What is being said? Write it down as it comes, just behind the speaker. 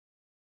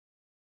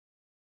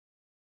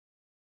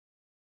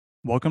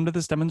Welcome to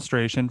this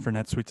demonstration for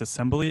NetSuite's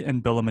assembly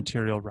and bill of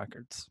material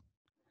records.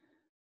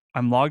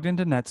 I'm logged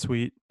into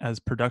NetSuite as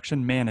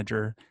production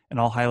manager, and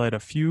I'll highlight a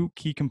few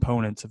key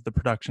components of the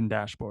production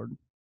dashboard.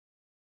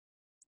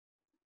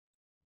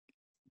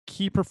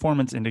 Key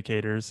performance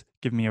indicators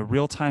give me a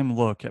real-time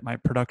look at my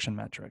production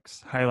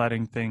metrics,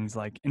 highlighting things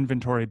like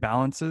inventory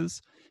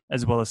balances,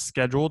 as well as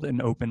scheduled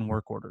and open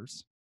work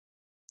orders.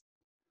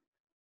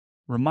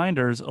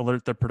 Reminders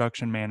alert the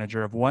production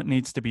manager of what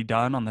needs to be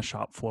done on the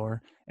shop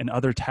floor and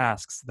other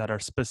tasks that are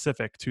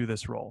specific to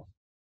this role.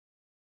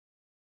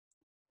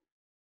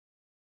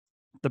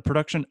 The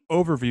production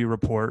overview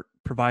report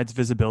provides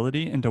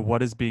visibility into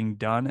what is being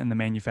done in the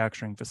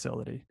manufacturing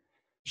facility,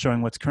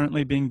 showing what's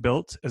currently being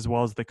built as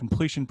well as the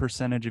completion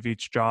percentage of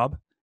each job,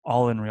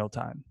 all in real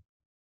time.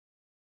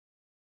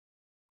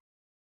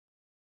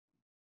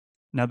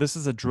 Now, this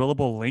is a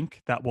drillable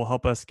link that will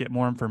help us get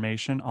more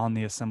information on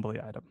the assembly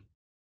item.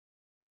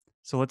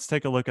 So let's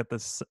take a look at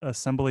this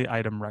assembly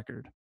item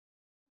record.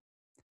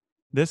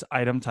 This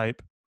item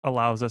type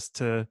allows us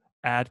to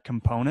add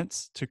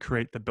components to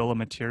create the bill of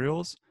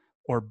materials,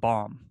 or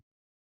BOM.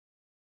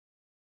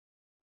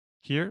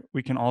 Here,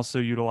 we can also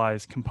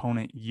utilize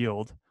component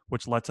yield,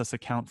 which lets us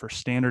account for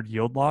standard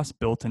yield loss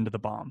built into the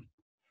BOM.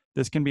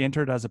 This can be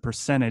entered as a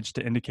percentage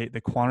to indicate the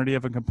quantity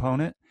of a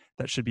component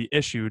that should be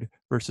issued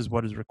versus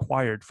what is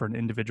required for an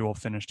individual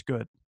finished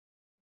good.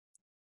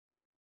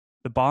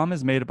 The BOM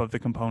is made up of the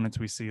components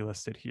we see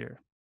listed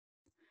here.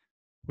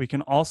 We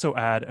can also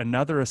add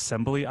another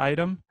assembly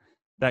item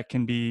that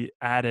can be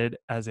added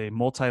as a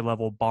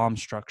multi-level BOM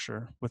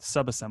structure with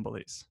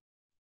subassemblies.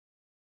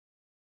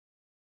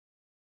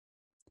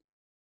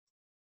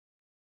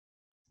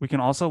 We can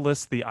also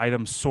list the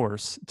item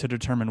source to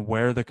determine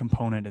where the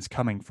component is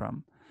coming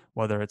from,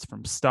 whether it's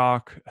from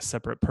stock, a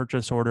separate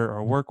purchase order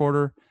or work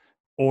order,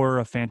 or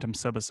a phantom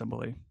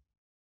subassembly.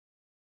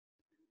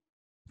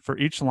 For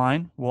each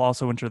line, we'll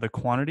also enter the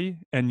quantity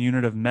and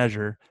unit of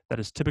measure that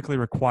is typically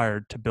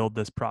required to build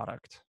this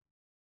product.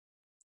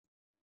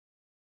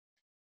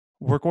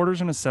 Work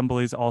orders and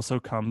assemblies also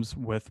comes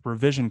with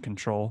revision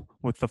control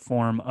with the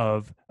form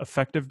of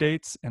effective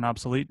dates and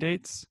obsolete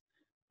dates,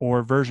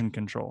 or version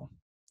control.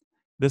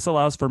 This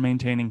allows for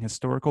maintaining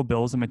historical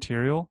bills of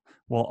material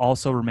while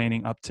also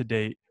remaining up to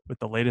date with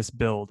the latest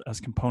build as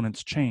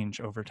components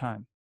change over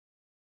time.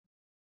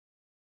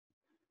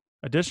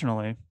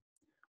 Additionally,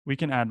 we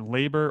can add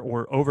labor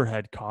or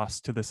overhead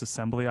costs to this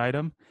assembly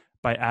item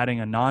by adding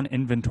a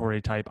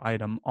non-inventory type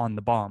item on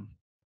the BOM.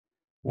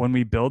 When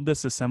we build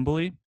this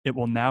assembly, it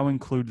will now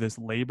include this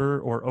labor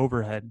or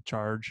overhead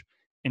charge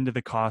into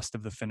the cost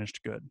of the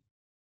finished good.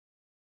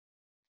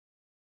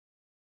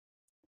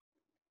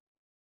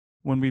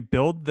 When we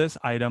build this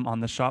item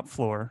on the shop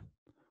floor,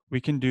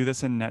 we can do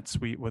this in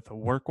NetSuite with a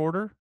work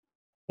order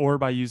or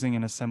by using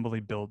an assembly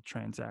build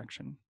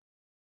transaction.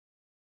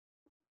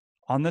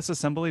 On this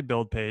assembly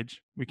build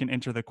page, we can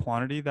enter the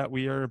quantity that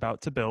we are about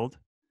to build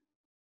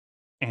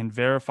and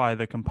verify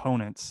the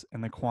components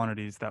and the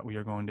quantities that we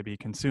are going to be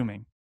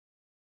consuming.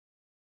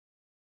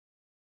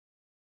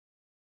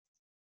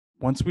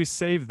 Once we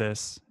save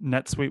this,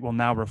 NetSuite will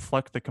now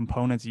reflect the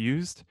components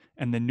used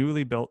and the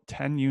newly built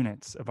 10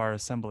 units of our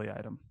assembly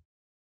item.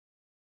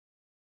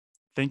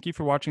 Thank you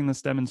for watching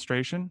this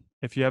demonstration.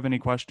 If you have any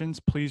questions,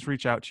 please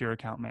reach out to your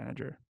account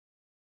manager.